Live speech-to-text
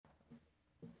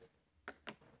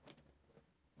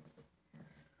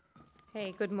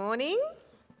Hey, good morning.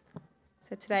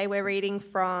 So today we're reading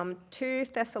from 2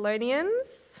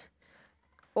 Thessalonians,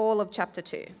 all of chapter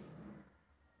 2.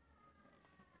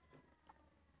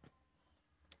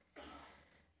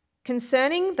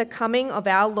 Concerning the coming of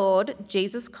our Lord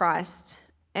Jesus Christ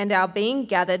and our being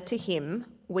gathered to him,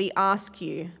 we ask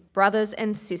you, brothers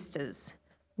and sisters,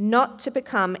 not to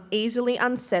become easily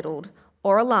unsettled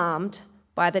or alarmed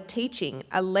by the teaching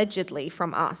allegedly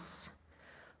from us,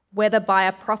 whether by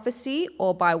a prophecy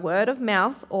or by word of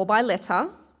mouth or by letter,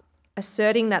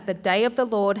 asserting that the day of the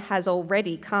Lord has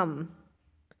already come.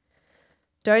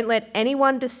 Don't let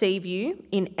anyone deceive you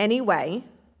in any way,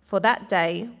 for that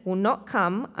day will not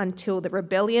come until the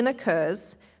rebellion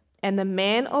occurs and the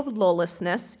man of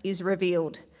lawlessness is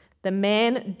revealed, the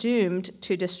man doomed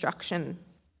to destruction.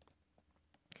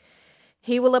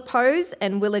 He will oppose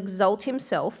and will exalt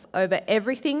himself over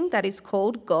everything that is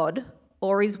called God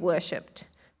or is worshipped,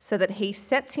 so that he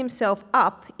sets himself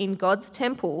up in God's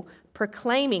temple,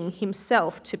 proclaiming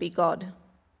himself to be God.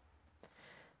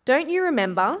 Don't you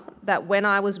remember that when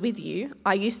I was with you,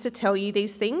 I used to tell you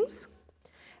these things?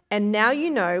 And now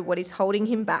you know what is holding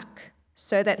him back,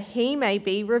 so that he may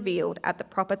be revealed at the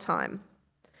proper time.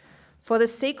 For the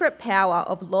secret power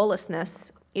of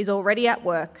lawlessness is already at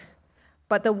work,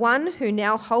 but the one who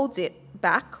now holds it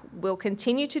back will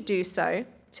continue to do so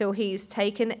till he is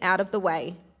taken out of the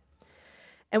way.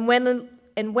 And when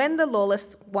the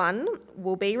lawless one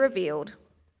will be revealed,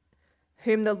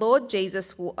 whom the Lord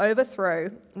Jesus will overthrow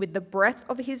with the breath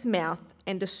of his mouth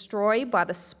and destroy by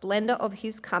the splendor of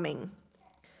his coming.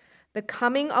 The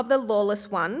coming of the lawless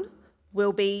one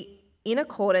will be in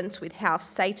accordance with how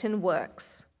Satan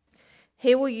works.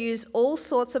 He will use all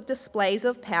sorts of displays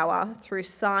of power through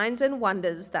signs and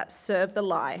wonders that serve the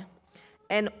lie,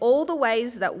 and all the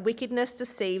ways that wickedness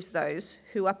deceives those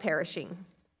who are perishing.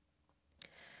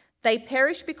 They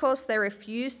perish because they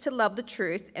refuse to love the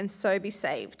truth and so be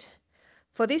saved.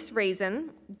 For this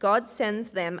reason, God sends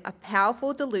them a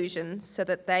powerful delusion so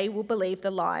that they will believe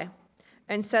the lie,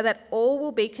 and so that all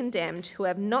will be condemned who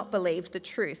have not believed the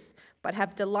truth, but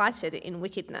have delighted in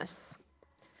wickedness.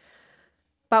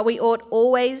 But we ought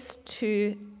always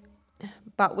to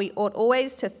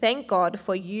thank God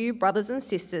for you, brothers and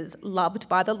sisters, loved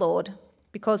by the Lord,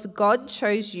 because God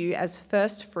chose you as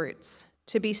first fruits,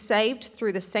 to be saved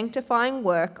through the sanctifying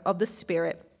work of the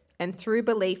Spirit and through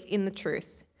belief in the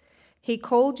truth. He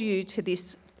called you to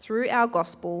this through our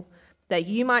gospel, that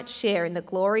you might share in the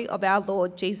glory of our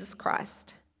Lord Jesus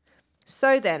Christ.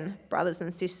 So then, brothers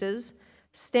and sisters,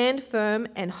 stand firm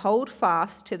and hold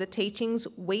fast to the teachings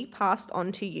we passed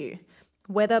on to you,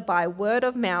 whether by word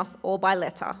of mouth or by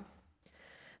letter.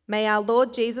 May our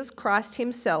Lord Jesus Christ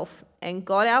himself and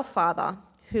God our Father,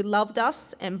 who loved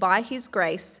us and by his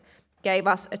grace gave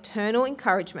us eternal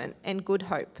encouragement and good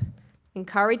hope,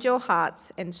 encourage your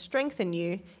hearts and strengthen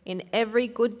you in every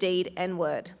good deed and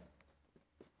word.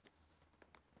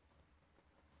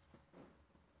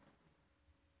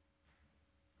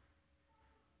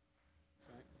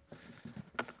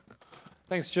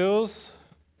 Thanks, Jules.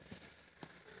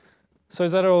 So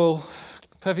is that all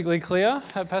perfectly clear,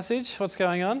 that passage? What's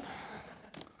going on?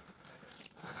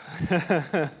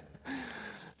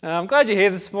 I'm glad you're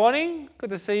here this morning. Good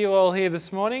to see you all here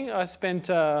this morning. I spent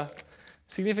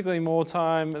significantly more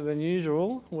time than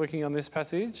usual working on this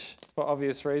passage for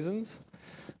obvious reasons.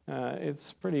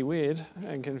 It's pretty weird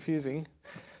and confusing.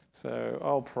 So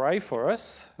I'll pray for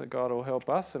us that God will help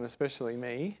us, and especially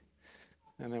me,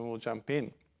 and then we'll jump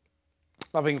in.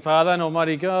 Loving Father and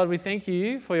Almighty God, we thank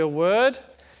you for your word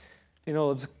in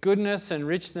all its goodness and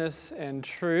richness and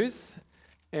truth.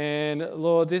 And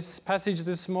Lord, this passage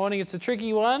this morning, it's a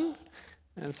tricky one.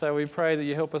 And so we pray that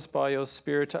you help us by your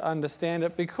Spirit to understand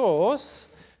it, because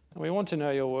we want to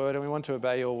know your word and we want to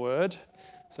obey your word.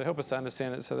 So help us to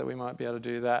understand it so that we might be able to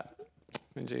do that.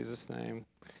 In Jesus' name,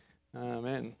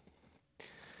 amen.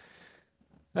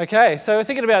 Okay, so we're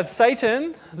thinking about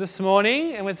Satan this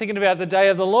morning, and we're thinking about the day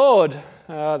of the Lord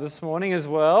this morning as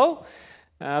well,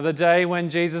 the day when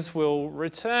Jesus will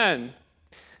return.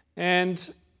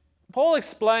 And Paul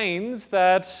explains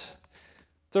that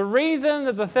the reason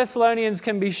that the Thessalonians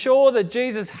can be sure that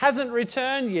Jesus hasn't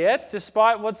returned yet,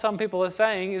 despite what some people are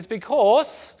saying, is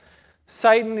because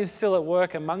Satan is still at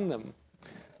work among them.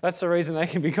 That's the reason they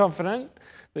can be confident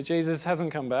that Jesus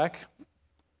hasn't come back.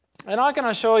 And I can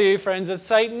assure you, friends, that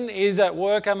Satan is at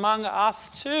work among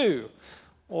us too,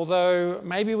 although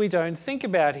maybe we don't think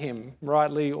about him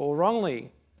rightly or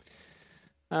wrongly.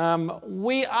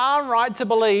 We are right to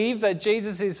believe that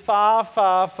Jesus is far,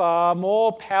 far, far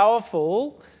more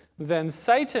powerful than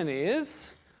Satan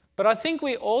is, but I think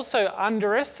we also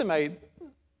underestimate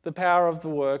the power of the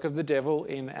work of the devil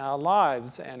in our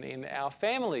lives and in our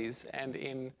families and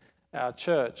in our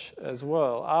church as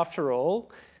well. After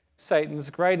all, Satan's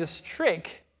greatest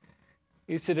trick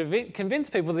is to convince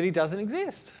people that he doesn't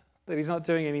exist, that he's not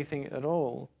doing anything at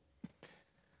all.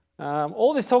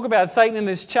 All this talk about Satan in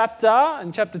this chapter,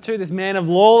 in chapter 2, this man of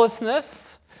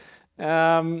lawlessness,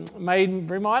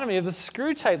 reminded me of the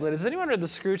Screw Tape Letters. Has anyone read the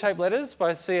Screw Tape Letters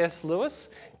by C.S. Lewis?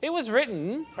 It was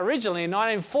written originally in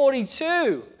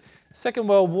 1942, Second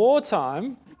World War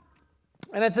time,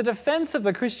 and it's a defense of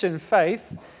the Christian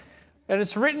faith, and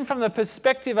it's written from the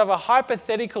perspective of a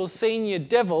hypothetical senior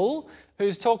devil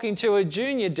who's talking to a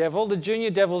junior devil. The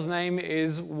junior devil's name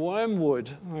is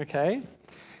Wormwood, okay?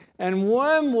 And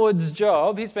Wormwood's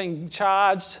job, he's been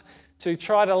charged to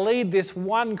try to lead this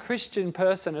one Christian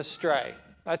person astray.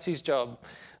 That's his job,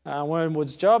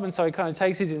 Wormwood's job. And so he kind of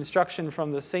takes his instruction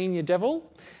from the senior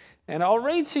devil. And I'll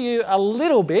read to you a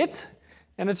little bit,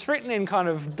 and it's written in kind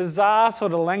of bizarre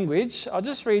sort of language. I'll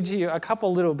just read to you a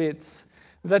couple little bits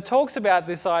that talks about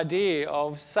this idea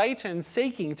of Satan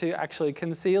seeking to actually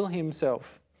conceal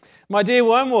himself. My dear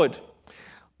Wormwood,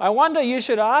 I wonder you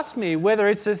should ask me whether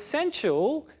it's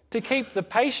essential to keep the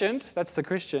patient, that's the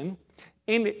Christian,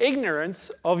 in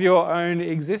ignorance of your own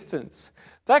existence.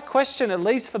 That question, at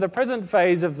least for the present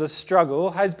phase of the struggle,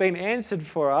 has been answered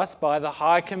for us by the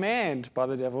high command, by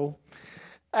the devil.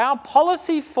 Our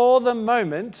policy for the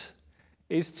moment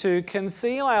is to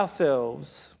conceal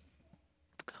ourselves.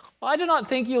 I do not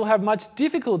think you'll have much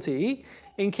difficulty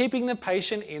in keeping the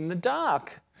patient in the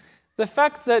dark. The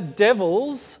fact that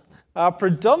devils are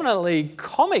predominantly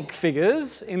comic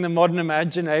figures in the modern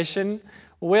imagination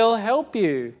will help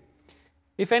you.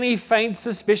 If any faint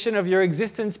suspicion of your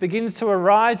existence begins to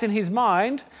arise in his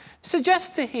mind,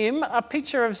 suggest to him a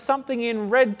picture of something in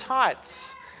red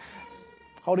tights,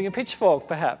 holding a pitchfork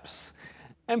perhaps,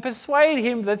 and persuade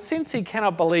him that since he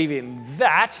cannot believe in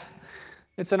that,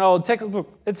 it's an old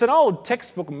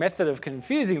textbook method of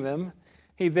confusing them,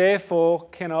 he therefore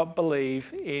cannot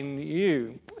believe in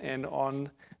you. And on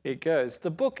it goes.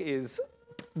 The book is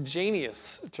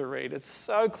genius to read. It's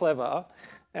so clever,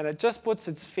 and it just puts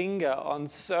its finger on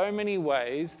so many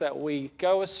ways that we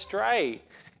go astray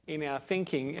in our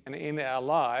thinking and in our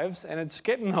lives. And it's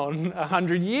getting on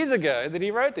 100 years ago that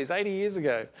he wrote this, 80 years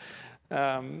ago.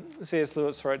 C.S.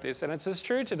 Lewis wrote this, and it's as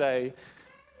true today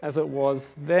as it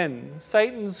was then.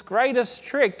 Satan's greatest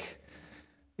trick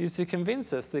is to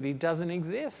convince us that he doesn't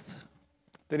exist,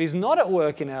 that he's not at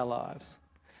work in our lives.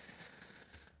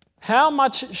 How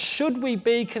much should we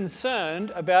be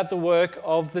concerned about the work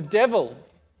of the devil?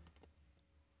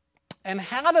 And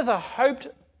how does a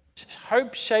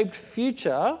hope-shaped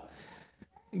future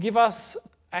give us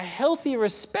a healthy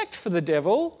respect for the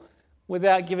devil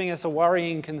without giving us a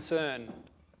worrying concern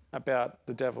about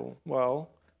the devil? Well,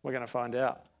 we're going to find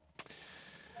out.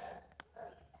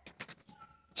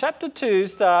 Chapter 2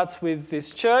 starts with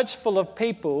this church full of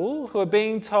people who are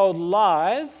being told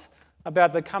lies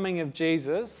about the coming of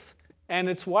Jesus, and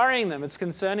it's worrying them, it's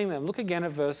concerning them. Look again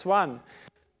at verse 1.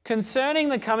 Concerning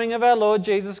the coming of our Lord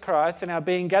Jesus Christ and our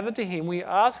being gathered to him, we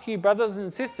ask you, brothers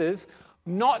and sisters,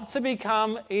 not to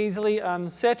become easily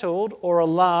unsettled or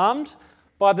alarmed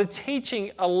by the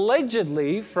teaching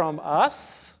allegedly from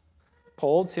us,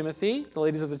 Paul, Timothy, the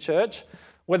leaders of the church,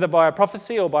 whether by a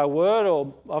prophecy or by word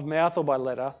or of mouth or by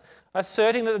letter,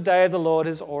 asserting that the day of the Lord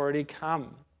has already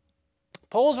come.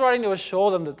 Paul's writing to assure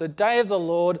them that the day of the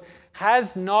Lord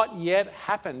has not yet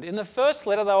happened. In the first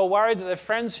letter, they were worried that their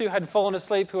friends who had fallen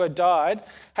asleep, who had died,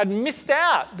 had missed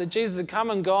out, that Jesus had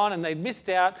come and gone and they'd missed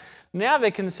out. Now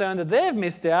they're concerned that they've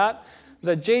missed out,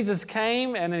 that Jesus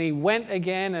came and then he went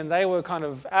again and they were kind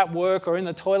of at work or in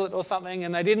the toilet or something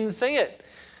and they didn't see it.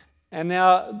 And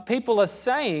now people are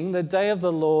saying the day of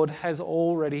the Lord has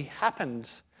already happened.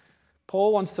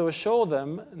 Paul wants to assure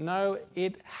them, no,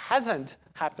 it hasn't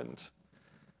happened.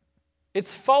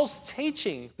 It's false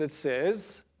teaching that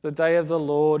says the day of the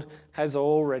Lord has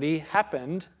already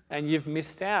happened and you've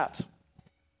missed out.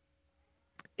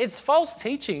 It's false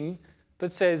teaching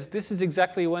that says this is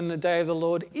exactly when the day of the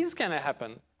Lord is going to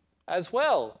happen as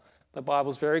well. The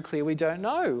Bible's very clear we don't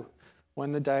know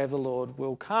when the day of the Lord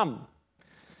will come.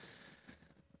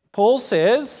 Paul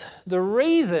says the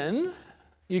reason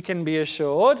you can be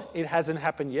assured it hasn't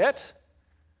happened yet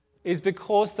is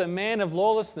because the man of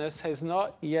lawlessness has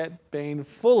not yet been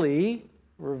fully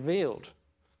revealed.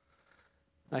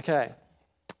 Okay.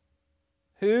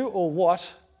 Who or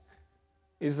what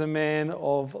is the man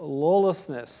of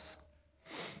lawlessness?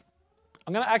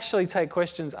 I'm going to actually take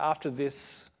questions after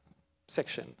this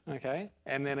section, okay?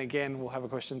 And then again, we'll have a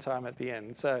question time at the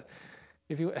end. So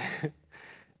if you,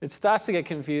 it starts to get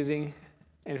confusing.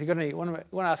 And if you've got any, want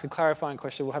to ask a clarifying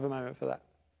question, we'll have a moment for that.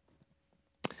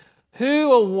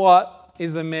 Who or what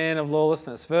is the man of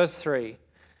lawlessness? Verse 3.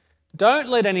 Don't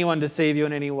let anyone deceive you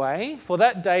in any way, for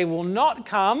that day will not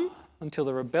come until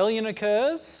the rebellion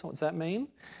occurs. What's that mean?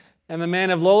 And the man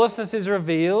of lawlessness is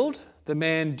revealed, the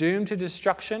man doomed to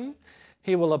destruction.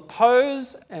 He will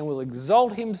oppose and will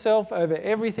exalt himself over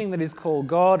everything that is called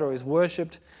God or is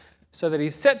worshipped, so that he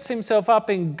sets himself up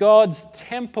in God's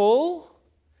temple,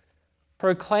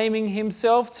 proclaiming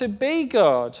himself to be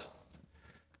God.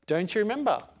 Don't you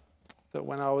remember that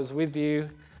when I was with you,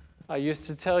 I used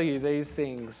to tell you these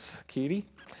things, cutie?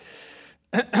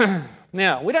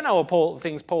 Now, we don't know what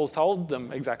things Paul's told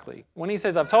them exactly. When he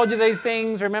says, I've told you these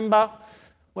things, remember,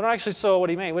 we don't actually saw what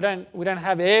he meant. We don't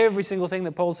have every single thing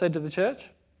that Paul said to the church.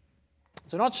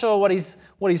 So not sure what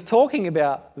he's talking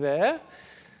about there.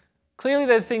 Clearly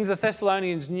there's things the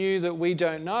Thessalonians knew that we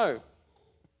don't know.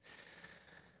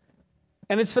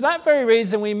 And it's for that very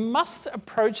reason we must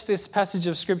approach this passage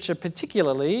of Scripture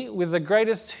particularly with the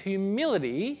greatest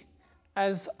humility,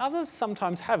 as others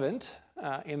sometimes haven't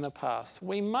in the past.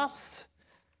 We must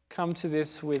come to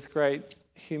this with great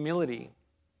humility.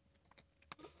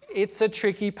 It's a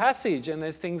tricky passage and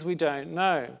there's things we don't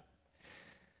know.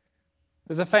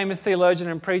 There's a famous theologian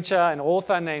and preacher and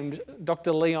author named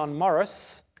Dr. Leon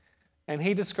Morris, and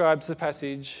he describes the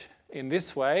passage in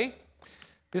this way.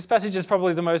 This passage is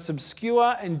probably the most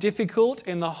obscure and difficult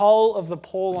in the whole of the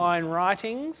Pauline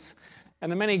writings,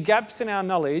 and the many gaps in our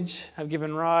knowledge have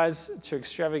given rise to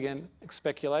extravagant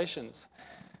speculations.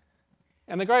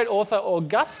 And the great author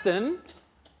Augustine,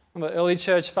 one of the early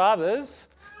church fathers,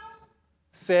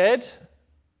 said,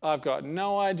 I've got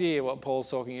no idea what Paul's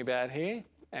talking about here,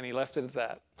 and he left it at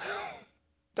that.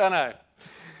 Don't know.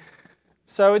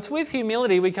 So it's with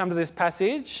humility we come to this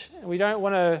passage. We don't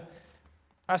want to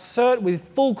assert with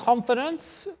full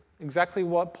confidence exactly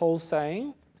what Paul's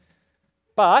saying,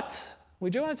 but we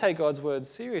do want to take God's word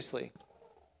seriously,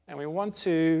 and we want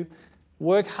to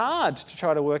work hard to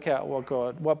try to work out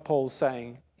what Paul's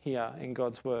saying here in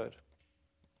God's word.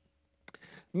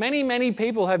 Many, many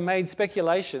people have made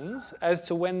speculations as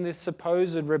to when this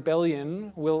supposed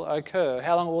rebellion will occur,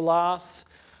 how long it will last,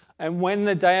 and when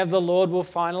the day of the Lord will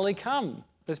finally come.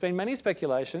 There's been many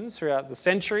speculations throughout the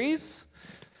centuries.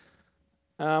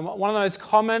 One of the most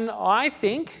common, I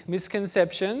think,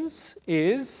 misconceptions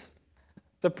is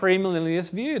the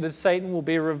premillennialist view that Satan will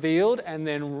be revealed and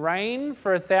then reign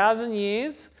for 1,000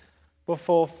 years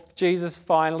before Jesus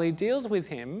finally deals with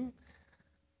him.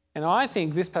 And I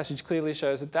think this passage clearly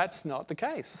shows that that's not the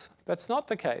case. That's not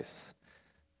the case.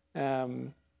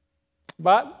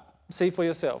 But see for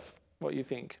yourself what you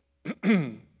think.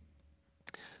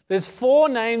 There's 4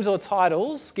 names or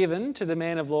titles given to the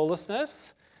man of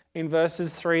lawlessness in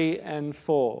verses 3 and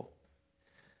 4.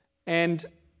 And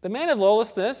the man of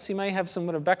lawlessness, you may have some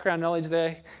bit of background knowledge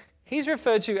there, he's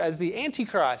referred to as the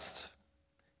Antichrist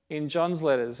in John's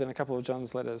letters, in a couple of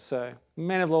John's letters. So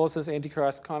man of lawlessness,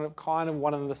 Antichrist, kind of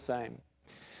one and the same.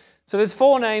 So there's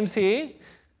 4 names here.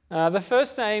 The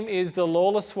first name is the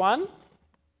lawless one.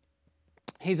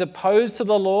 He's opposed to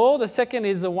the law. The second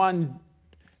is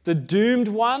the doomed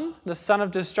one, the son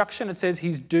of destruction. It says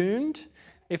he's doomed.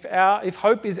 If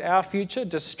hope is our future,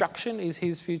 destruction is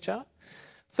his future.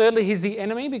 Thirdly, he's the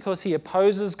enemy because he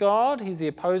opposes God. He's the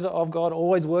opposer of God,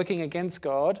 always working against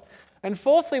God. And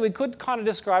fourthly, we could kind of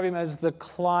describe him as the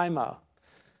climber.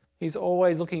 He's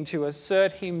always looking to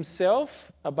assert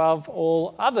himself above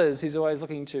all others. He's always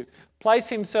looking to place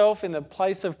himself in the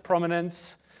place of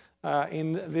prominence,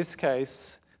 in this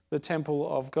case, the temple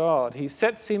of God. He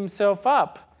sets himself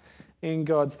up in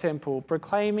God's temple,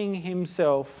 proclaiming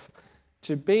himself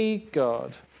to be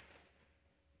God.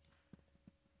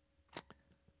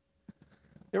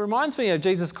 It reminds me of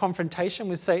Jesus' confrontation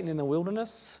with Satan in the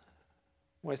wilderness,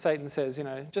 where Satan says,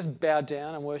 just bow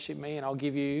down and worship me and I'll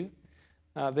give you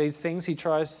these things. He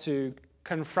tries to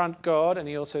confront God and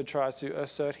he also tries to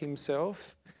assert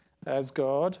himself as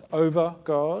God, over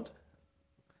God.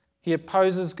 He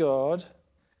opposes God.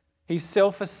 He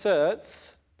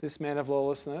self-asserts, this man of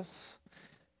lawlessness,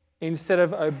 instead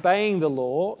of obeying the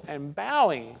law and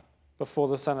bowing before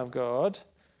the Son of God.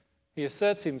 He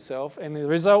asserts himself, and the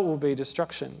result will be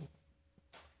destruction.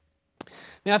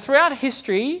 Now, throughout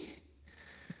history,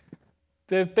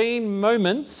 there have been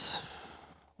moments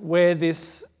where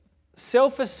this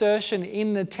self-assertion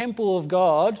in the temple of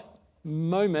God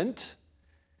moment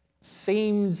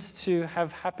seems to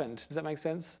have happened. Does that make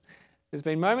sense? There's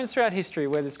been moments throughout history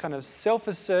where this kind of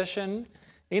self-assertion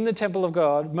in the temple of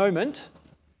God moment,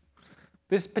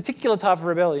 this particular type of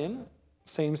rebellion,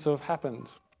 seems to have happened.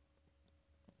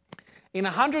 In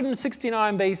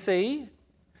 169 BC,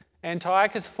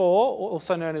 Antiochus IV,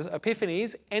 also known as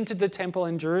Epiphanes, entered the temple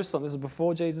in Jerusalem. This is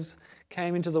before Jesus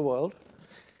came into the world.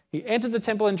 He entered the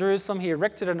temple in Jerusalem. He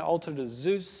erected an altar to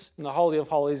Zeus in the Holy of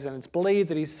Holies, and it's believed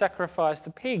that he sacrificed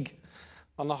a pig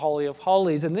on the Holy of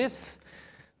Holies. And this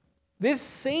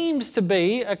seems to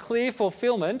be a clear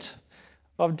fulfillment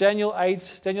of Daniel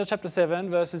chapter 7,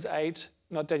 verses 8,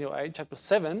 not Daniel 8, chapter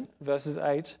 7, verses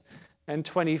 8 and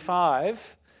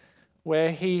 25,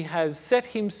 where he has set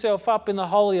himself up in the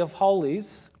Holy of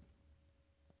Holies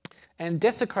and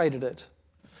desecrated it.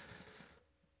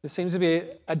 There seems to be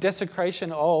a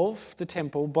desecration of the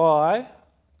temple by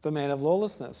the man of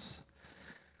lawlessness.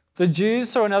 The Jews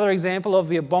saw another example of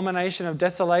the abomination of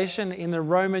desolation in the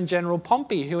Roman general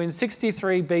Pompey, who in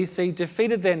 63 BC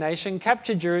defeated their nation,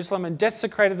 captured Jerusalem, and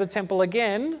desecrated the temple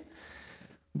again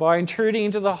by intruding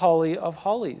into the Holy of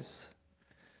Holies.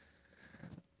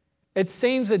 It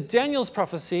seems that Daniel's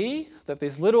prophecy that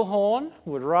this little horn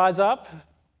would rise up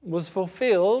was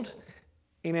fulfilled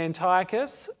in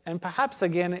Antiochus and perhaps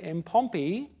again in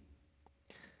Pompey.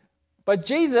 But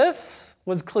Jesus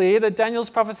was clear that Daniel's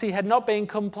prophecy had not been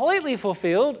completely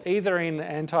fulfilled either in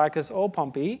Antiochus or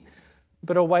Pompey,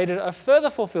 but awaited a further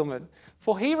fulfillment.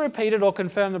 For he repeated or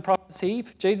confirmed the prophecy.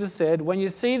 Jesus said, when you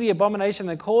see the abomination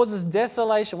that causes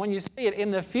desolation, when you see it in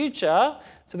the future,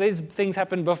 so these things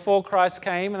happened before Christ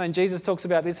came, and then Jesus talks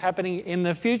about this happening in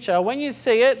the future. When you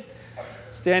see it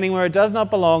standing where it does not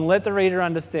belong, let the reader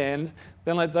understand.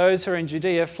 Then let those who are in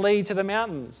Judea flee to the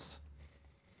mountains.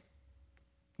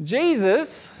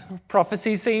 Jesus'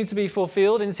 prophecy seems to be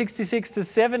fulfilled in 66 to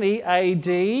 70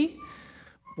 AD,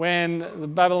 when the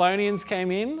Babylonians came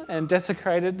in and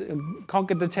desecrated and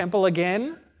conquered the temple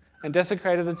again and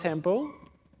desecrated the temple.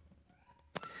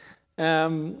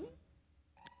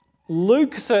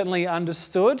 Luke certainly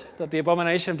understood that the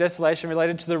abomination of desolation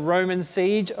related to the Roman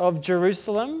siege of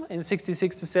Jerusalem in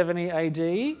 66 to 70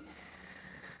 AD.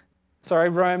 Sorry,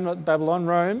 Rome, not Babylon,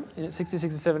 Rome in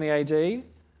 66 to 70 AD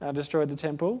destroyed the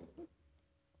temple.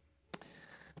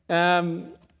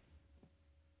 And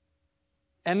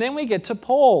then we get to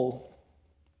Paul.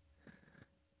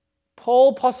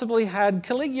 Paul possibly had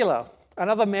Caligula,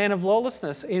 another man of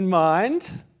lawlessness, in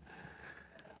mind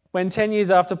when 10 years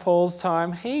after Paul's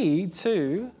time, he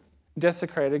too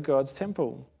desecrated God's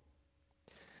temple.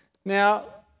 Now,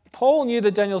 Paul knew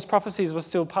that Daniel's prophecies were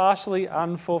still partially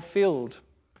unfulfilled.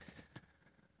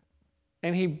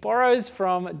 And he borrows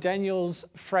from Daniel's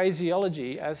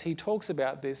phraseology as he talks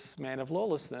about this man of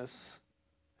lawlessness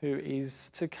who is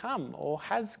to come or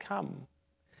has come.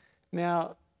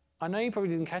 Now, I know you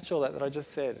probably didn't catch all that I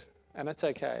just said, and that's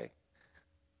okay.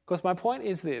 Because my point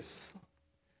is this.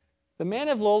 The man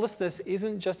of lawlessness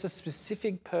isn't just a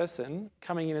specific person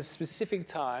coming in a specific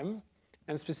time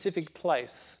and specific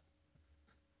place,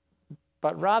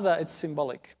 but rather it's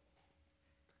symbolic.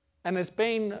 And there's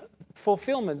been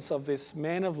fulfillments of this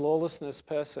man of lawlessness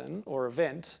person or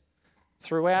event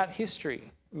throughout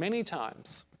history, many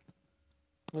times.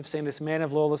 We've seen this man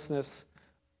of lawlessness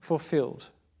fulfilled.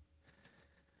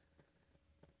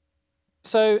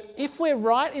 So if we're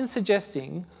right in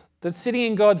suggesting that sitting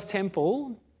in God's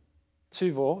temple,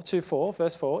 2:4,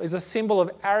 verse 4, is a symbol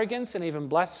of arrogance and even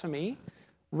blasphemy,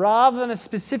 rather than a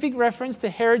specific reference to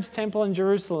Herod's temple in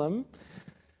Jerusalem,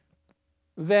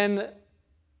 then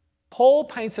Paul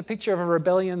paints a picture of a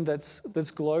rebellion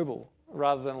that's global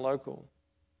rather than local.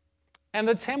 And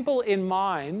the temple in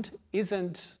mind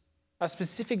isn't a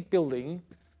specific building,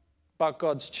 but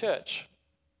God's church,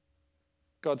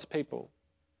 God's people.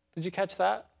 Did you catch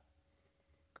that?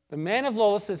 The man of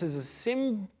lawlessness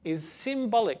is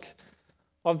symbolic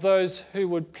of those who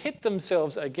would pit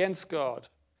themselves against God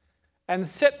and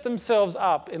set themselves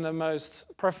up in the most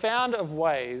profound of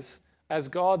ways as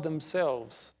God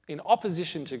themselves, in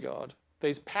opposition to God.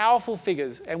 These powerful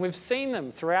figures, and we've seen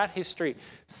them throughout history.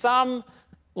 Some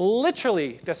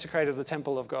literally desecrated the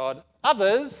temple of God.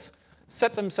 Others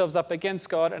set themselves up against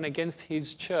God and against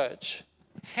his church.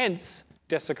 Hence,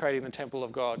 desecrating the temple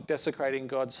of God, desecrating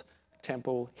God's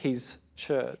temple, his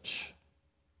church.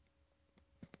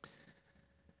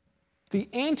 The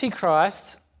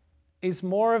Antichrist is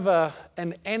more of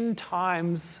an end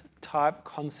times type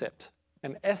concept,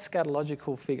 an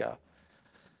eschatological figure.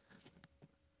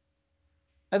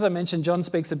 As I mentioned, John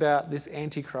speaks about this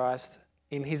Antichrist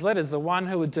in his letters, the one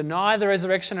who would deny the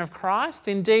resurrection of Christ.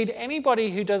 Indeed,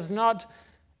 anybody who does not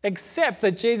accept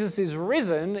that Jesus is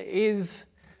risen is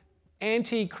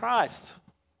Antichrist,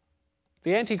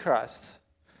 the Antichrist.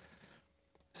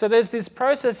 So there's this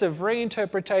process of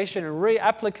reinterpretation and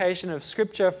reapplication of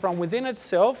Scripture from within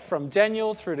itself, from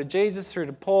Daniel through to Jesus, through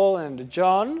to Paul and to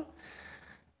John.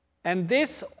 And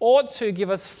this ought to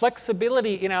give us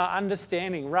flexibility in our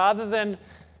understanding rather than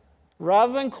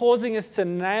causing us to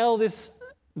nail this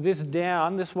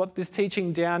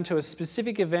teaching down to a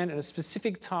specific event and a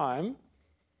specific time.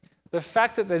 The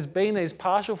fact that there's been these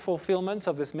partial fulfillments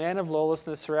of this man of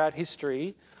lawlessness throughout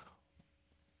history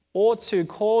ought to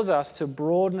cause us to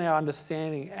broaden our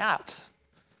understanding out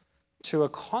to a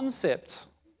concept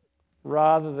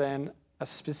rather than a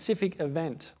specific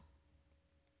event.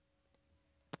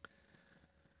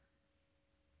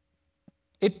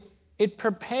 It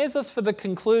prepares us for the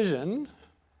conclusion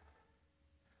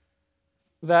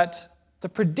that the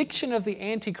prediction of the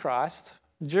Antichrist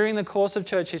during the course of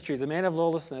church history, the man of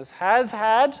lawlessness, has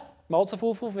had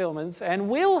multiple fulfillments and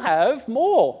will have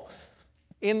more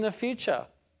in the future.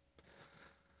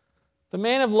 The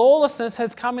man of lawlessness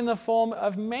has come in the form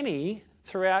of many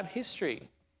throughout history.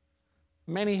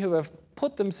 Many who have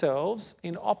put themselves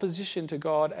in opposition to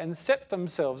God and set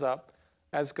themselves up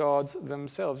as gods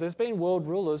themselves. There's been world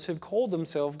rulers who've called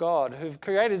themselves God, who've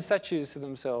created statues to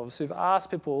themselves, who've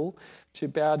asked people to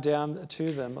bow down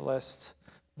to them lest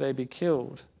they be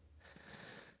killed.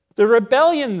 The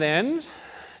rebellion then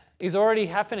is already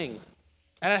happening,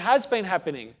 and it has been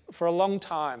happening for a long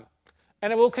time,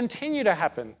 and it will continue to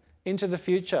happen into the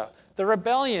future. The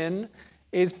rebellion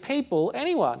is people,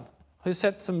 anyone who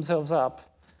sets themselves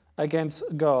up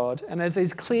against God, and there's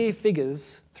these clear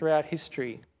figures throughout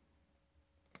history.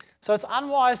 So it's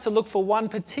unwise to look for one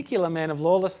particular man of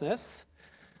lawlessness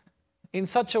in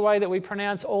such a way that we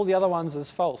pronounce all the other ones as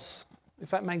false,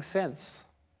 if that makes sense.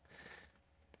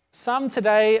 Some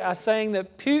today are saying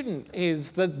that Putin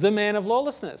is the man of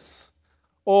lawlessness,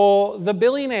 or the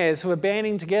billionaires who are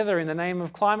banding together in the name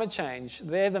of climate change,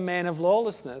 they're the man of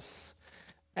lawlessness,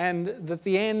 and that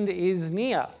the end is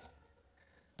near.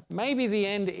 Maybe the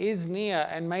end is near,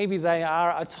 and maybe they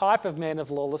are a type of man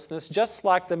of lawlessness, just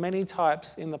like the many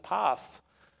types in the past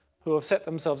who have set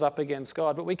themselves up against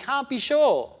God. But we can't be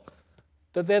sure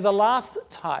that they're the last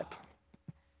type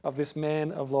of this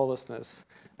man of lawlessness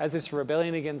as this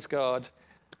rebellion against God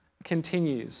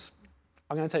continues.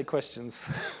 I'm going to take questions.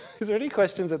 Is there any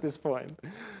questions at this point?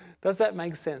 Does that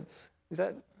make sense? Is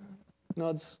that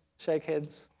nods, shake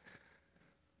heads?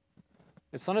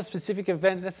 It's not a specific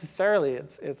event necessarily,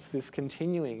 it's this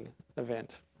continuing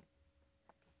event.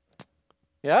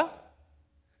 Yeah?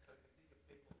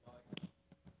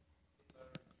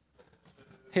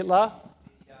 Hitler?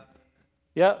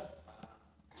 Yep.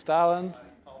 Stalin?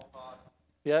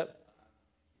 Yep.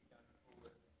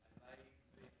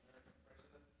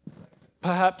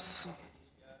 Perhaps.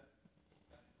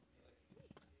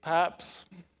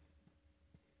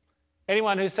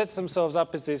 Anyone who sets themselves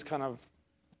up as these kind of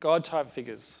God-type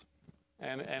figures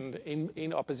and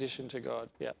in opposition to God,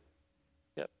 yep,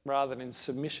 rather than in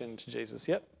submission to Jesus,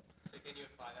 yep. So can you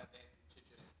apply that then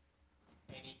to just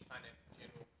any kind of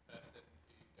general person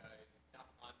who goes, no,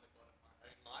 I'm the God of my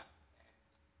own life and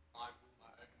I will my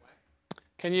own way?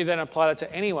 Can you then apply that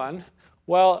to anyone?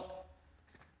 Well,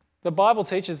 the Bible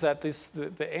teaches that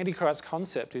the Antichrist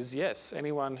concept is, yes,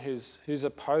 anyone who's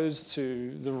opposed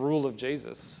to the rule of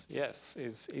Jesus, yes,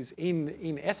 is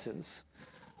in essence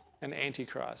an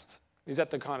Antichrist. Is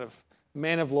that the kind of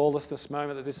man of lawlessness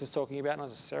moment that this is talking about? Not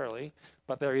necessarily,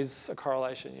 but there is a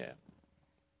correlation, yeah.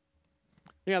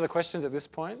 Any other questions at this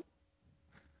point?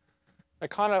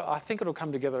 I think it'll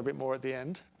come together a bit more at the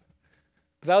end.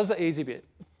 But that was the easy bit.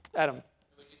 Adam?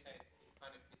 Would you say it's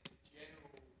kind of the general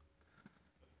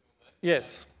fulfillment?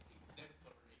 Yes.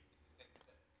 Exemplary in the sense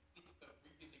that it's the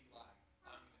really like,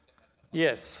 I'm going to set myself up.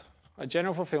 Yes. A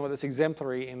general fulfillment that's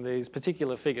exemplary in these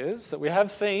particular figures that we have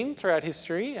seen throughout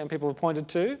history and people have pointed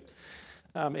to,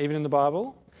 even in the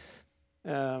Bible,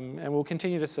 and we'll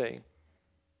continue to see.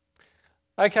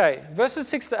 Okay, verses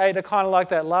 6 to 8 are kind of like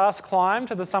that last climb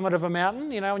to the summit of a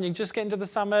mountain, you know, when you just get into the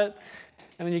summit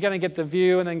and then you're going to get the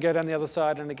view and then go down the other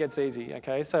side and it gets easy,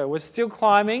 okay? So we're still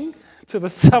climbing to the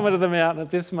summit of the mountain at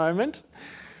this moment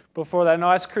before that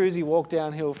nice cruisy walk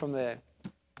downhill from there.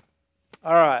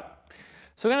 All right.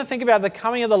 So we're going to think about the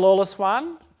coming of the lawless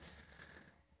one,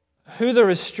 who the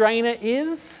restrainer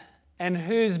is, and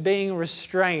who's being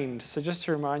restrained. So just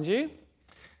to remind you,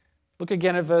 look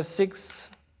again at verse 6.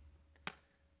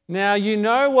 Now you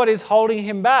know what is holding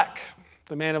him back,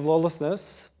 the man of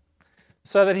lawlessness,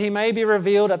 so that he may be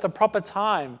revealed at the proper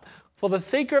time. For the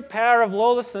secret power of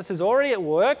lawlessness is already at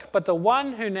work, but the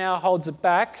one who now holds it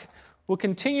back will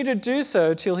continue to do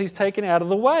so till he's taken out of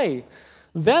the way.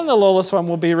 Then the lawless one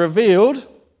will be revealed,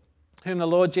 whom the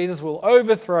Lord Jesus will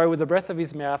overthrow with the breath of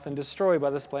his mouth and destroy by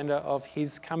the splendour of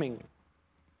his coming.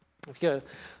 If you're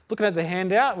looking at the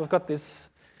handout, we've got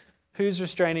this who's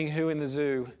restraining who in the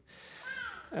zoo.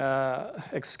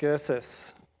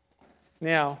 excursus.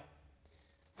 Now,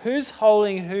 who's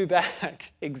holding who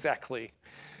back exactly?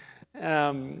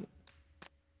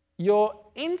 Your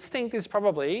instinct is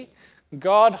probably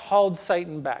God holds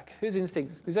Satan back. Whose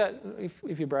instinct? Is that,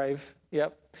 if you're brave?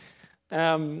 Yep.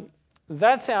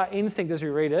 That's our instinct as we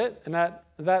read it, and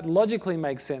that logically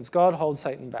makes sense. God holds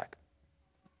Satan back.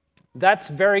 That's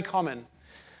very common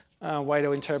way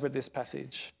to interpret this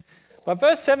passage. But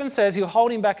verse 7 says he'll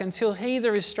hold him back until he,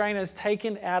 the restrainer, is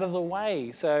taken out of the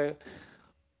way. So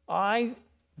I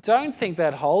don't think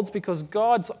that holds, because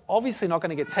God's obviously not going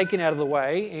to get taken out of the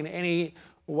way in any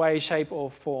way, shape, or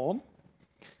form.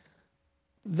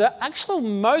 The actual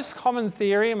most common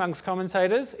theory amongst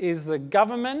commentators is the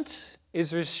government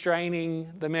is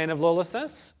restraining the man of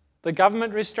lawlessness. The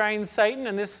government restrains Satan,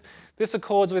 and this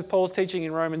accords with Paul's teaching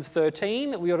in Romans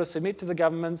 13 that we ought to submit to the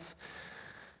governments.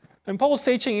 And Paul's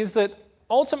teaching is that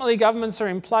ultimately governments are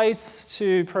in place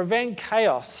to prevent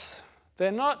chaos.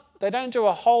 They don't do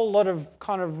a whole lot of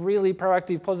kind of really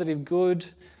proactive, positive good,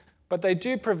 but they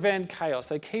do prevent chaos.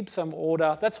 They keep some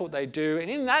order. That's what they do. And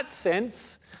in that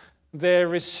sense, they're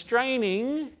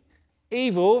restraining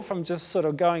evil from just sort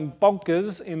of going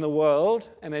bonkers in the world,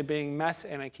 and there being mass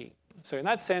anarchy. So in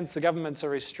that sense, the governments are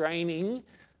restraining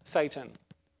Satan.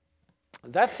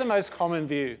 That's the most common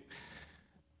view.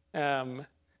 And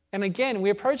again, we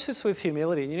approach this with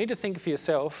humility. You need to think for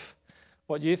yourself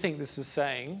what you think this is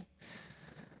saying.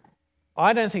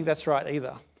 I don't think that's right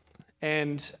either.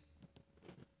 And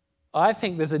I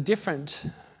think there's a different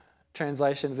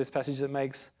translation of this passage that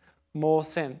makes more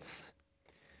sense.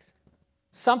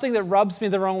 Something that rubs me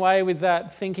the wrong way with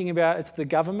that thinking about it's the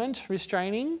government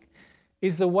restraining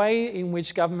is the way in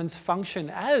which governments function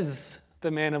as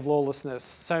the man of lawlessness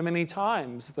so many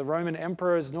times. The Roman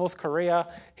emperors, North Korea,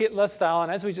 Hitler, Stalin,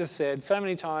 as we just said, so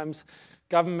many times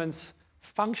governments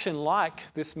function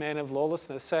like this man of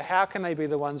lawlessness. So how can they be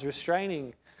the ones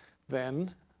restraining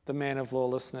then the man of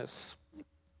lawlessness?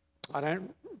 I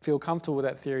don't feel comfortable with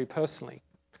that theory personally.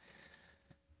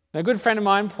 Now, a good friend of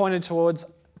mine pointed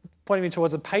me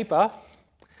towards a paper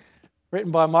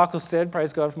written by Michael Stead,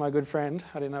 praise God for my good friend,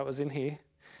 I didn't know it was in here,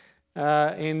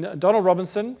 in Donald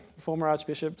Robinson, former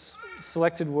Archbishop's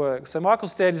selected work. So Michael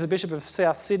Stead is a bishop of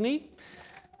South Sydney,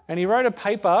 and he wrote a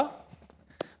paper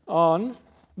on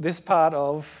this part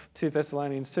of 2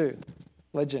 Thessalonians 2,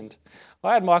 legend.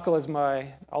 I had Michael as my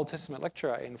Old Testament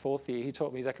lecturer in fourth year. He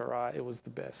taught me Zechariah. It was the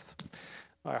best.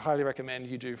 I highly recommend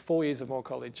you do 4 years of more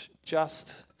college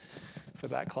just for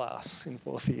that class in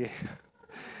fourth year.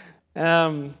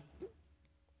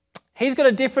 He's got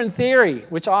a different theory,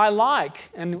 which I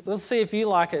like, and let's see if you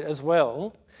like it as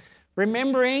well.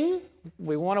 Remembering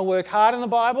we want to work hard in the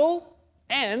Bible,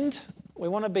 and we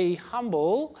want to be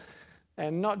humble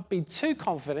and not be too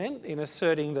confident in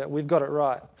asserting that we've got it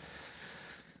right.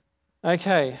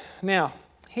 Okay, now,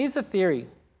 here's the theory.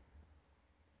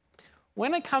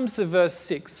 When it comes to verse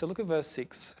 6, so look at verse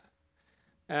 6.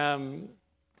 Can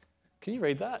you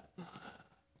read that?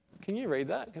 Can you read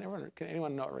that? Can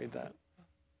anyone not read that?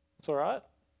 It's all right.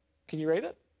 Can you read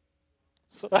it?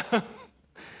 So,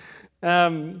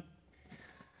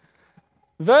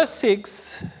 verse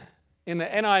 6 in the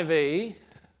NIV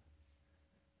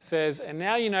says, and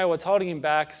now you know what's holding him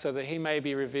back so that he may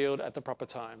be revealed at the proper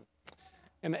time.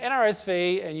 In the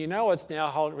NRSV, and you know what's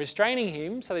now restraining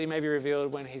him so that he may be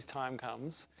revealed when his time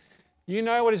comes. You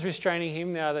know what is restraining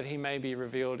him now that he may be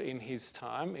revealed in his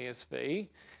time, ESV.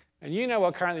 And you know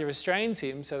what currently restrains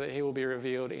him so that he will be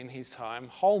revealed in his time,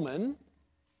 Holman.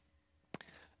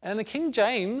 And the King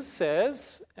James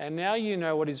says, and now you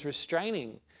know what is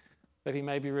restraining, that he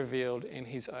may be revealed in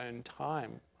his own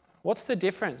time. What's the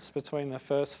difference between the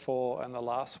first four and the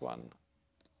last one?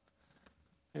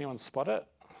 Anyone spot it?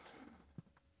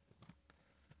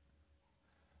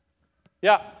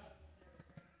 Yeah.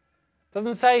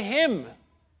 Doesn't say him.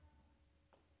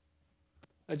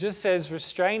 It just says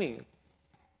restraining.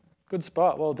 Good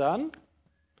spot. Well done.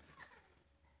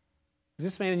 Does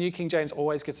this mean the New King James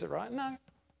always gets it right? No.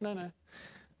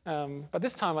 But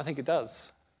this time I think it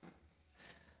does.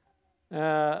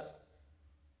 The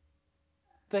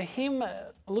him,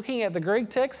 looking at the Greek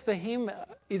text, the him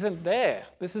isn't there.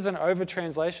 This is an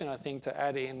over-translation, I think, to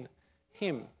add in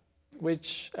him,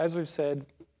 which, as we've said,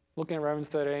 looking at Romans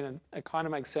 13, it kind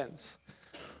of makes sense.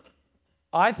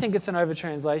 I think it's an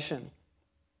over-translation.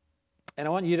 And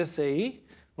I want you to see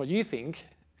what you think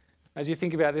as you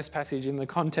think about this passage in the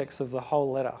context of the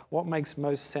whole letter. What makes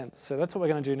most sense? So that's what we're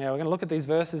going to do now. We're going to look at these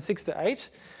verses 6 to 8.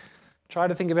 Try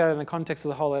to think about it in the context of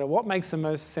the whole letter. What makes the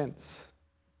most sense?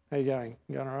 How are you going?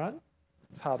 You going all right?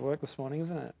 It's hard work this morning,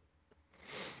 isn't it?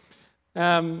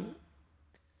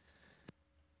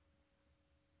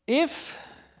 If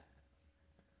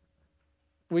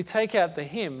we take out the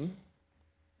him,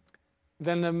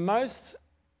 then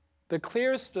the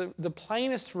clearest, the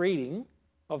plainest reading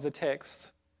of the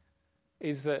text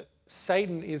is that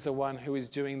Satan is the one who is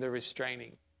doing the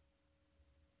restraining.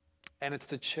 And it's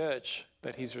the church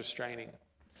that he's restraining.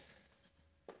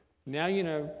 Now you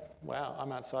know, wow,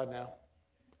 I'm outside now.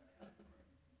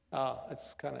 Oh,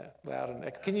 it's kind of loud and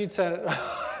echo. Can you turn it?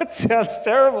 It sounds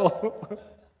terrible.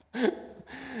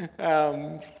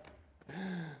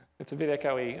 It's a bit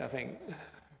echoey, I think.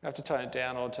 I have to turn it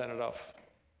down or turn it off,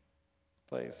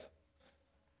 please.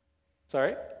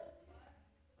 Sorry?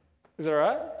 Is it all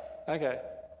right? Okay.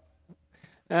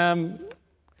 Can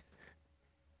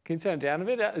you turn it down a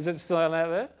bit? Is it still out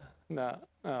there? No.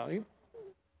 Oh,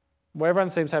 well, everyone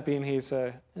seems happy in here,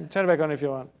 so turn it back on if you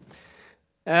want.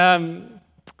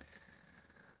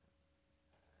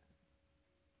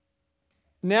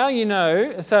 Now you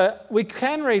know, so we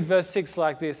can read verse 6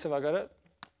 like this. Have I got it?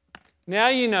 Now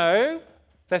you know,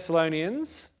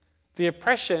 Thessalonians, the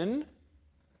oppression,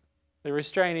 the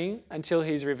restraining, until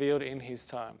he's revealed in his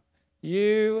time.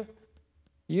 You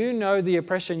know the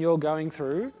oppression you're going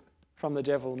through from the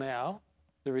devil now,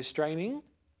 the restraining,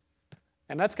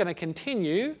 and that's going to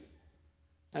continue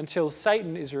until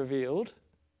Satan is revealed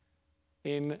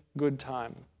in good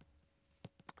time.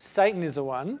 Satan is the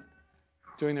one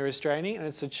doing the restraining, and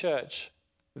it's the church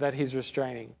that he's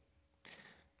restraining.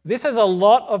 This has a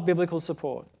lot of biblical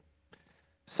support.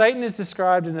 Satan is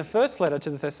described in the first letter to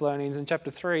the Thessalonians in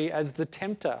chapter 3 as the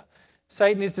tempter.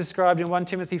 Satan is described in 1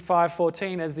 Timothy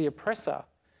 5:14 as the oppressor.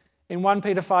 In 1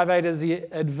 Peter 5:8 as the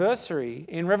adversary.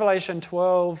 In Revelation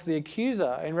 12, the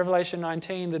accuser. In Revelation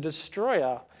 19, the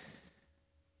destroyer.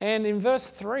 And in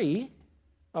verse 3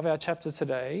 of our chapter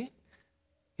today,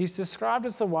 he's described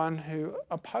as the one who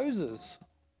opposes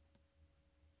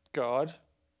God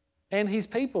and his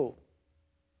people.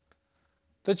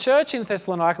 The church in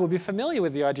Thessalonica will be familiar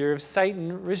with the idea of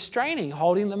Satan restraining,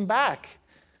 holding them back.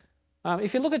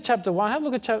 If you look at chapter 1, have a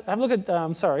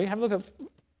look at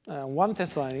 1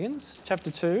 Thessalonians chapter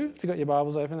 2. If you've got your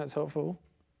Bibles open, that's helpful.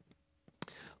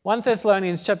 1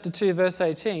 Thessalonians chapter 2, verse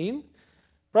 18.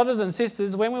 Brothers and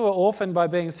sisters, when we were orphaned by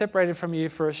being separated from you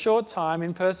for a short time,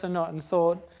 in person not in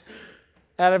thought,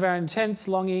 out of our intense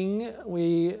longing,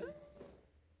 we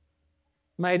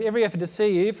made every effort to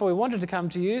see you, for we wanted to come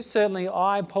to you. Certainly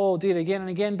I, Paul, did again and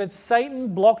again, but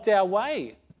Satan blocked our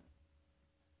way,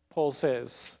 Paul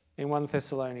says in 1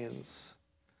 Thessalonians.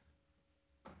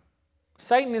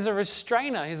 Satan is a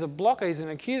restrainer, he's a blocker, he's an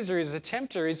accuser, he's a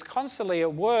tempter, he's constantly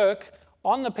at work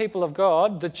on the people of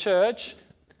God, the church,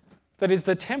 that is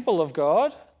the temple of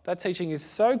God. That teaching is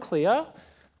so clear.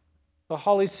 The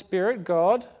Holy Spirit,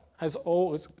 God, has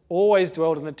always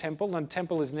dwelled in the temple, and the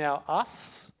temple is now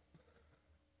us.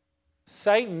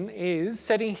 Satan is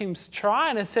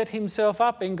trying to set himself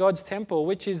up in God's temple,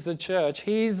 which is the church.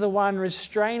 He's the one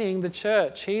restraining the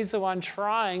church. He's the one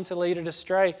trying to lead it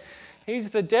astray. He's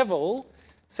the devil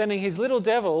sending his little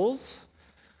devils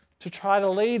to try to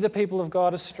lead the people of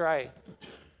God astray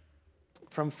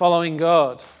from following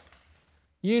God.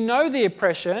 You know the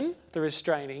oppression, the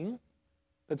restraining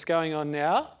that's going on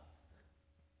now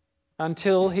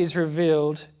until he's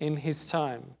revealed in his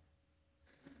time.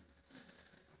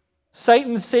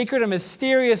 Satan's secret and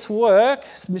mysterious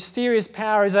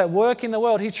power is at work in the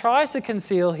world. He tries to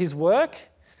conceal his work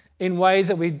in ways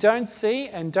that we don't see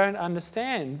and don't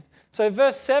understand. So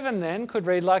verse 7 then could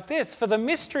read like this: For the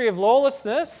mystery of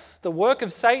lawlessness, the work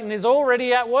of Satan, is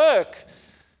already at work.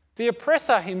 The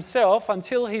oppressor himself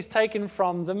until he's taken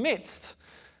from the midst.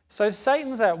 So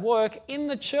Satan's at work in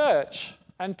the church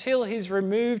until he's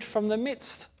removed from the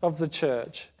midst of the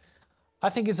church. I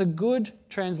think is a good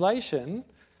translation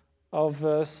of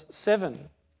verse 7.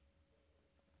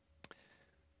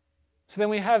 So then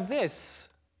we have this.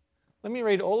 Let me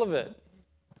read all of it.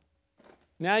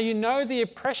 Now you know the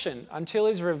oppression until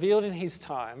is revealed in his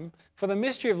time, for the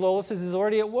mystery of lawlessness is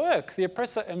already at work. The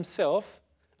oppressor himself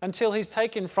until he's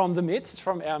taken from the midst,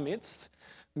 from our midst.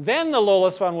 Then the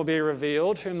lawless one will be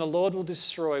revealed, whom the Lord will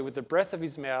destroy with the breath of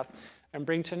his mouth and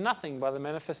bring to nothing by the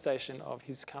manifestation of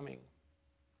his coming.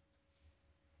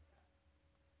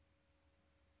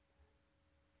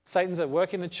 Satan's at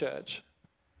work in the church,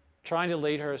 trying to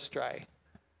lead her astray.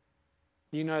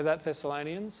 You know that,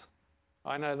 Thessalonians?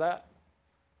 I know that.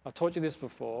 I've taught you this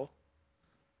before.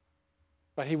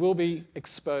 But he will be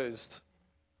exposed.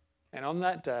 And on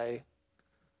that day,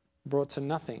 brought to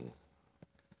nothing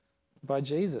by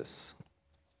Jesus,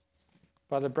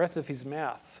 by the breath of his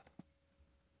mouth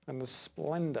and the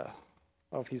splendor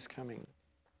of his coming.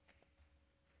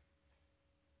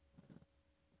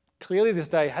 Clearly this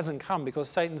day hasn't come because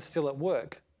Satan's still at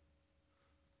work.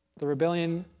 The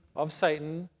rebellion of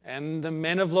Satan and the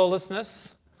men of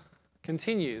lawlessness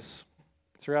continues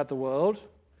throughout the world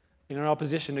in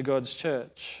opposition to God's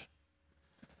church.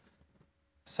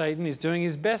 Satan is doing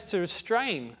his best to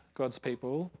restrain God's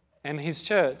people and his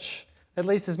church, at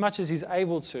least as much as he's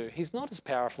able to. He's not as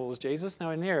powerful as Jesus,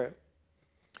 nowhere near it.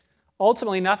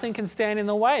 Ultimately, nothing can stand in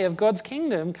the way of God's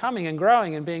kingdom coming and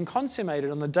growing and being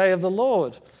consummated on the day of the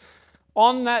Lord.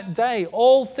 On that day,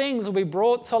 all things will be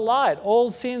brought to light, all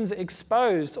sins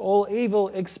exposed, all evil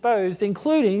exposed,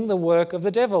 including the work of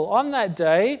the devil. On that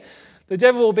day, the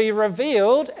devil will be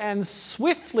revealed and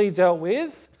swiftly dealt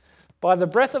with by the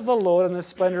breath of the Lord and the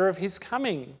splendor of his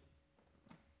coming.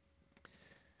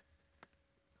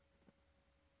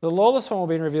 The lawless one will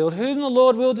be revealed, whom the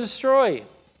Lord will destroy.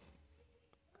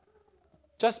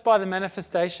 Just by the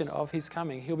manifestation of his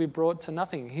coming, he'll be brought to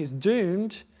nothing. He's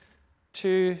doomed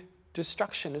to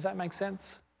destruction. Does that make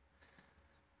sense?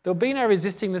 There'll be no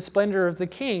resisting the splendor of the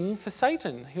king for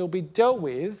Satan. He'll be dealt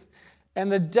with, and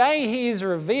the day he is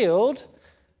revealed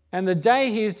and the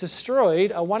day he is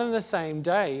destroyed are one and the same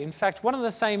day. In fact, one and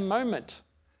the same moment.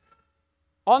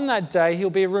 On that day, he'll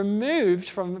be removed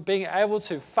from being able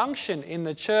to function in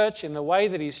the church in the way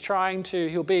that he's trying to.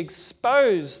 He'll be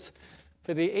exposed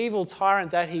for the evil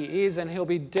tyrant that he is, and he'll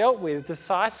be dealt with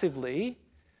decisively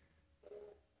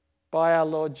by our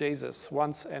Lord Jesus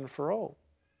once and for all.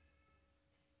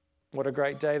 What a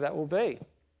great day that will be.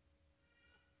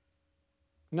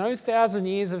 No 1,000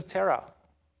 years of terror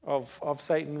of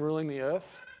Satan ruling the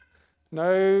earth.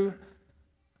 No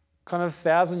kind of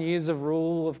 1,000 years of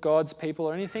rule of God's people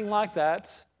or anything like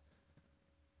that.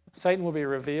 Satan will be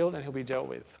revealed and he'll be dealt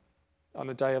with on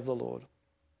the day of the Lord.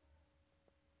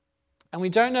 And we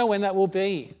don't know when that will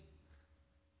be.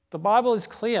 The Bible is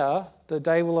clear the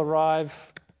day will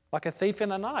arrive like a thief in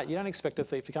the night. You don't expect a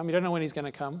thief to come. You don't know when he's going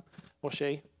to come, or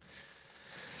she.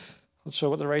 Not sure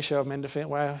what the ratio of men to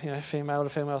female to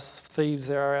female thieves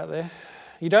there are out there.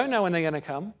 You don't know when they're going to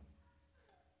come.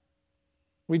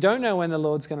 We don't know when the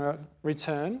Lord's going to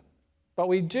return, but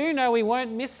we do know we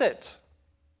won't miss it.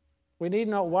 We need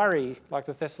not worry like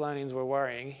the Thessalonians were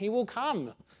worrying. He will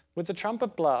come with the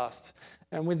trumpet blast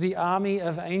and with the army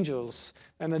of angels,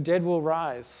 and the dead will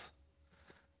rise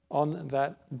on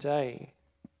that day.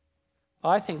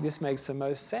 I think this makes the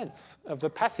most sense of the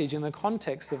passage in the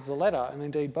context of the letter, and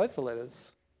indeed both the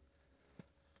letters,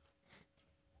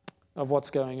 of what's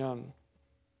going on.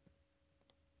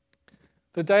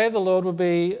 The day of the Lord will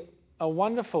be a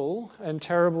wonderful and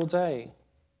terrible day.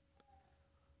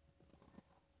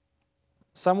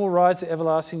 Some will rise to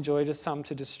everlasting joy, to some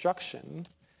to destruction.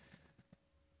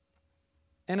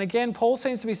 And again, Paul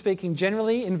seems to be speaking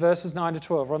generally in verses 9 to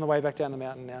 12. We're on the way back down the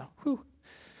mountain now. Whew.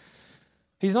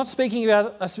 He's not speaking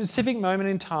about a specific moment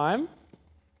in time.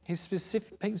 He's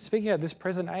speaking about this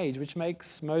present age, which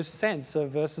makes most sense of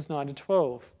verses 9 to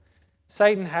 12.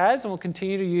 Satan has and will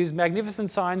continue to use magnificent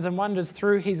signs and wonders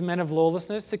through his men of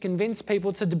lawlessness to convince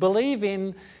people to believe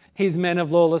in his men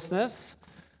of lawlessness.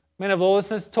 Men of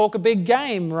lawlessness talk a big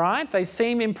game, right? They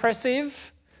seem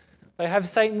impressive. They have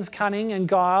Satan's cunning and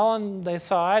guile on their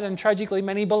side, and tragically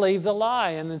many believe the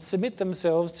lie and then submit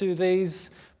themselves to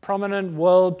these prominent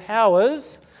world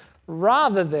powers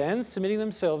rather than submitting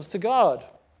themselves to God.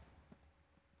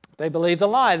 They believe the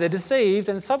lie, they're deceived,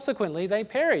 and subsequently they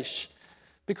perish.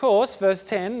 Because, verse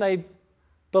 10, they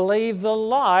believe the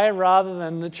lie rather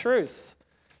than the truth.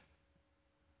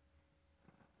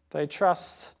 They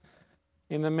trust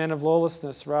in the men of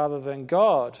lawlessness rather than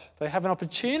God. They have an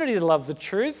opportunity to love the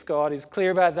truth. God is clear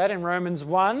about that in Romans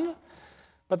 1.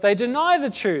 But they deny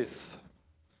the truth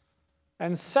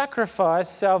and sacrifice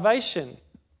salvation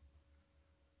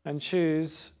and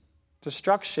choose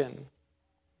destruction.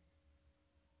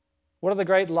 What are the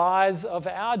great lies of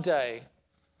our day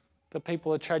that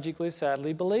people are tragically,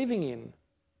 sadly believing in?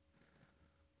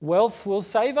 Wealth will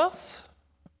save us.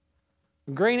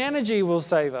 Green energy will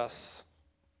save us.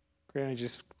 Green energy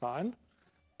is fine,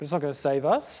 but it's not going to save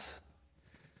us.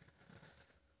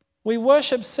 We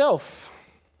worship self.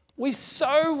 We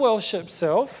so worship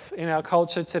self in our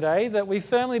culture today that we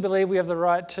firmly believe we have the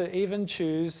right to even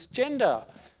choose gender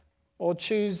or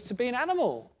choose to be an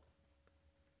animal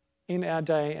in our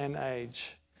day and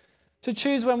age. To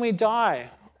choose when we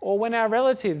die or when our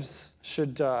relatives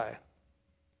should die.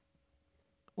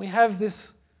 We have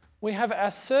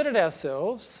asserted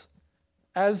ourselves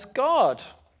as God,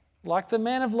 like the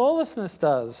man of lawlessness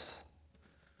does.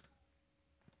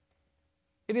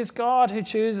 It is God who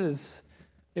chooses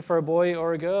if we're a boy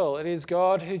or a girl. It is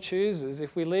God who chooses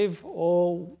if we live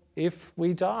or if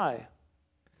we die.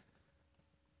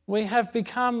 We have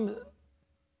become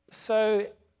so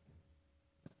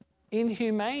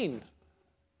inhumane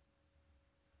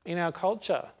in our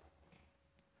culture.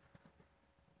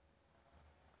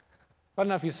 I don't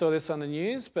know if you saw this on the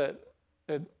news, but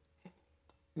it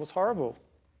was horrible.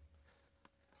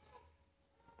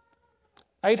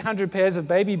 800 pairs of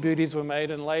baby booties were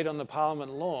made and laid on the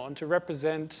Parliament lawn to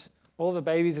represent all the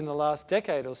babies in the last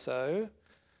decade or so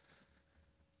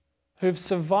who've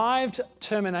survived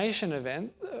termination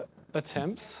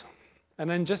attempts and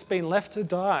then just been left to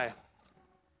die.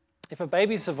 If a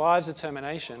baby survives a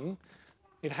termination,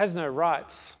 it has no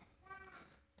rights.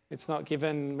 It's not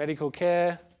given medical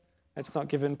care. It's not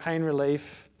given pain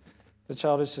relief. The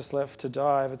child is just left to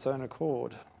die of its own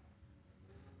accord.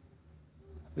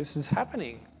 This is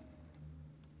happening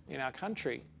in our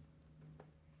country,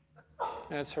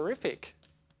 and it's horrific.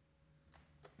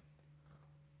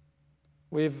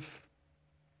 We've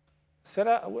set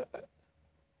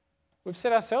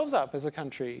ourselves up as a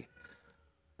country,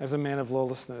 as a man of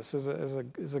lawlessness,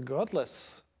 as a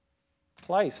godless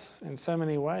place in so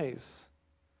many ways.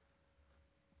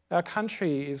 Our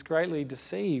country is greatly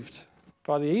deceived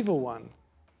by the evil one,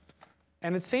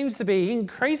 and it seems to be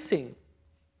increasing.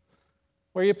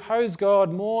 We oppose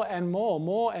God more and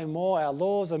more and more. Our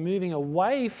laws are moving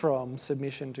away from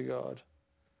submission to God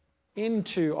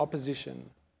into opposition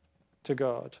to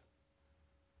God.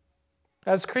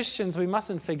 As Christians, we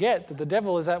mustn't forget that the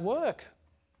devil is at work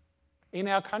in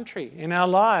our country, in our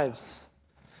lives.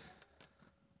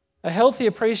 A healthy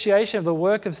appreciation of the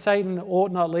work of Satan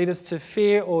ought not lead us to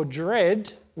fear or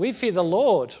dread. We fear the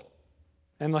Lord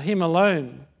and Him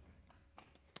alone.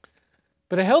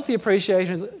 But a healthy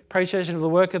appreciation of the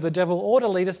work of the devil ought to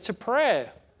lead us to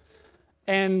prayer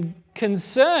and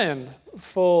concern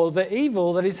for the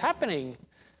evil that is happening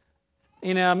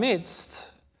in our midst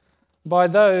by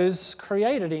those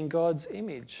created in God's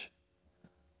image.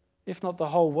 If not the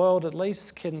whole world, at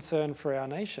least concern for our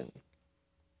nation.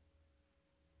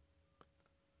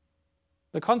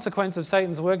 The consequence of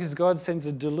Satan's work is God sends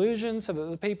a delusion so that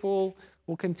the people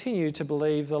will continue to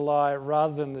believe the lie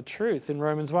rather than the truth. In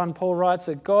Romans 1, Paul writes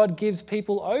that God gives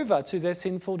people over to their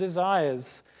sinful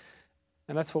desires.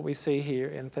 And that's what we see here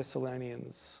in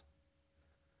Thessalonians.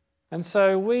 And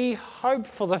so we hope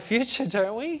for the future,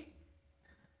 don't we?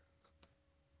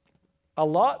 A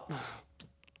lot.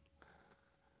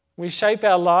 We shape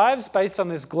our lives based on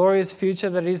this glorious future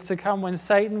that is to come when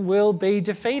Satan will be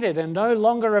defeated and no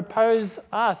longer oppose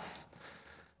us,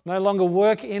 no longer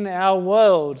work in our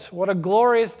world. What a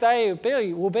glorious day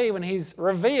it will be when he's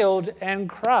revealed and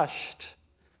crushed.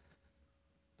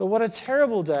 But what a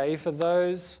terrible day for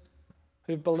those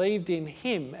who've believed in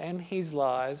him and his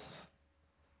lies,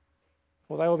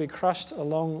 for they will be crushed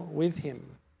along with him.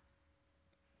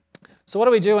 So what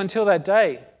do we do until that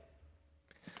day?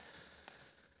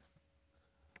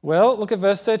 Well, look at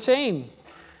verse 13.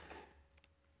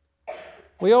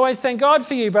 We always thank God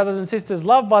for you, brothers and sisters,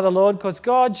 loved by the Lord, because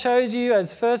God chose you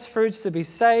as first fruits to be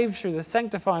saved through the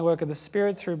sanctifying work of the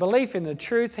Spirit, through belief in the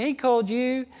truth. He called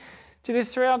you to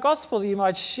this through our gospel, that you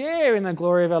might share in the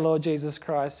glory of our Lord Jesus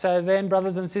Christ. So then,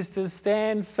 brothers and sisters,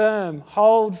 stand firm,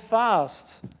 hold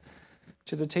fast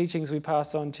to the teachings we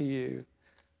pass on to you,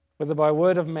 whether by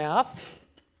word of mouth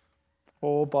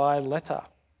or by letter.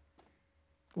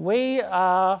 We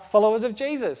are followers of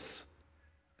Jesus.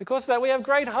 Because of that, we have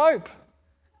great hope.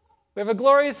 We have a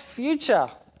glorious future.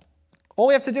 All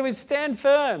we have to do is stand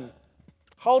firm,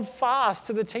 hold fast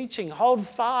to the teaching, hold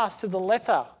fast to the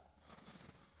letter.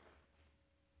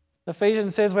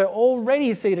 Ephesians says we're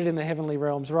already seated in the heavenly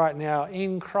realms right now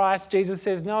in Christ. Jesus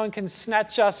says no one can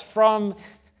snatch us from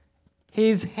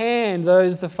his hand,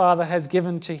 those the Father has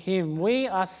given to him. We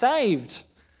are saved.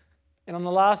 And on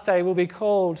the last day, we'll be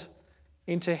called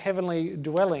into heavenly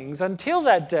dwellings. Until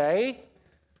that day,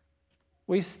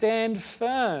 we stand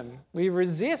firm. We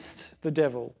resist the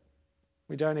devil.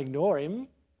 We don't ignore him,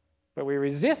 but we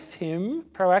resist him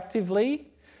proactively.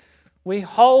 We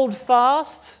hold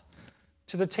fast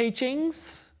to the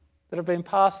teachings that have been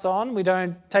passed on. We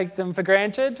don't take them for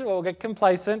granted or get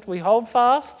complacent. We hold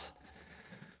fast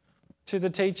to the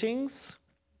teachings.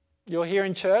 You're here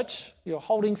in church. You're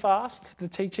holding fast to the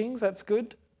teachings. That's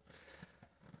good.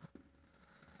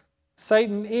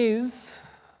 Satan is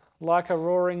like a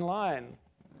roaring lion,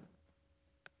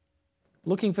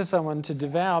 looking for someone to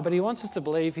devour, but he wants us to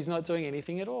believe he's not doing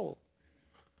anything at all.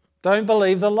 Don't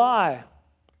believe the lie.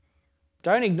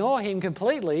 Don't ignore him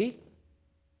completely.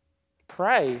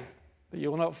 Pray that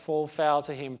you will not fall foul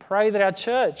to him. Pray that our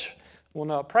church will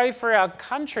not. Pray for our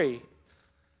country,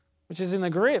 which is in the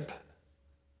grip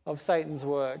of Satan's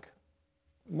work.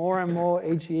 More and more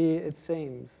each year, it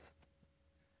seems.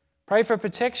 Pray for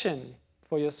protection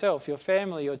for yourself, your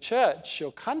family, your church,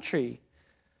 your country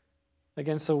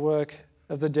against the work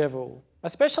of the devil.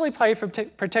 Especially pray for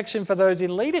protection for those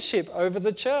in leadership over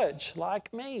the church,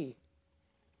 like me.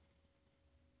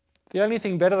 The only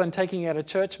thing better than taking out a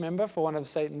church member for one of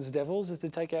Satan's devils is to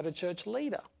take out a church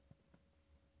leader,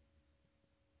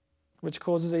 which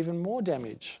causes even more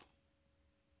damage.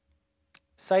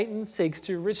 Satan seeks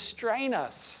to restrain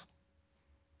us.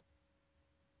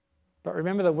 But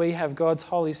remember that we have God's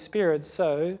Holy Spirit,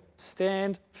 so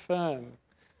stand firm.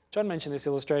 John mentioned this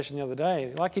illustration the other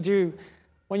day. Like you do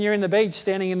when you're in the beach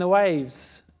standing in the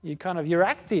waves, you're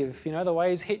active. The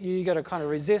waves hit you, you've got to kind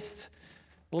of resist,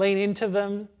 lean into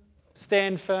them,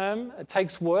 stand firm. It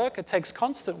takes work, it takes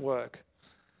constant work.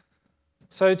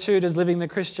 So too does living the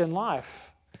Christian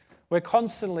life. We're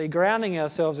constantly grounding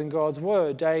ourselves in God's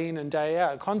word day in and day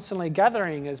out, constantly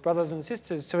gathering as brothers and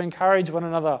sisters to encourage one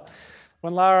another.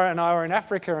 When Lara and I were in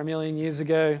Africa a million years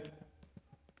ago,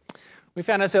 we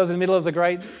found ourselves in the middle of the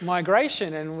Great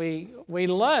Migration, and we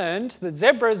learned that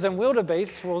zebras and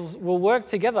wildebeests will work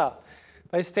together.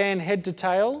 They stand head to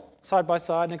tail, side by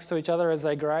side next to each other as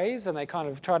they graze, and they kind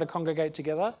of try to congregate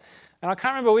together. And I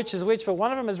can't remember which is which, but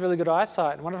one of them has really good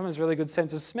eyesight, and one of them has really good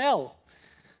sense of smell.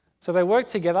 So they work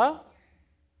together,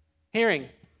 hearing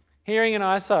and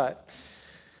eyesight.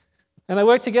 And they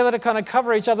work together to kind of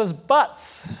cover each other's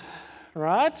butts,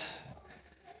 right?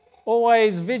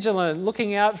 Always vigilant,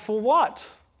 looking out for what?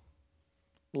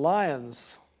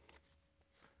 Lions.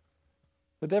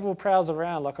 The devil prowls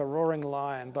around like a roaring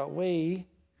lion, but we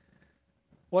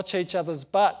watch each other's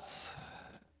butts,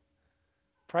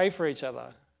 pray for each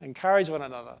other, encourage one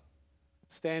another,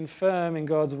 stand firm in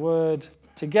God's word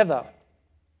together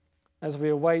as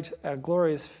we await our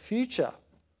glorious future,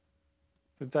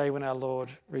 the day when our Lord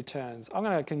returns. I'm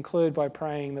going to conclude by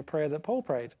praying the prayer that Paul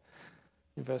prayed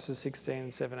in verses 16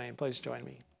 and 17. Please join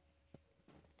me.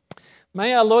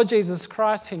 May our Lord Jesus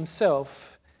Christ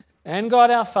himself and God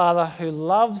our Father, who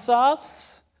loves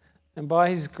us and by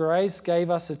his grace gave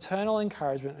us eternal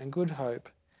encouragement and good hope,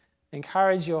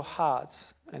 encourage your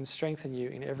hearts and strengthen you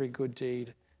in every good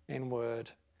deed and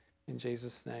word. In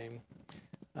Jesus' name,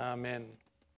 amen.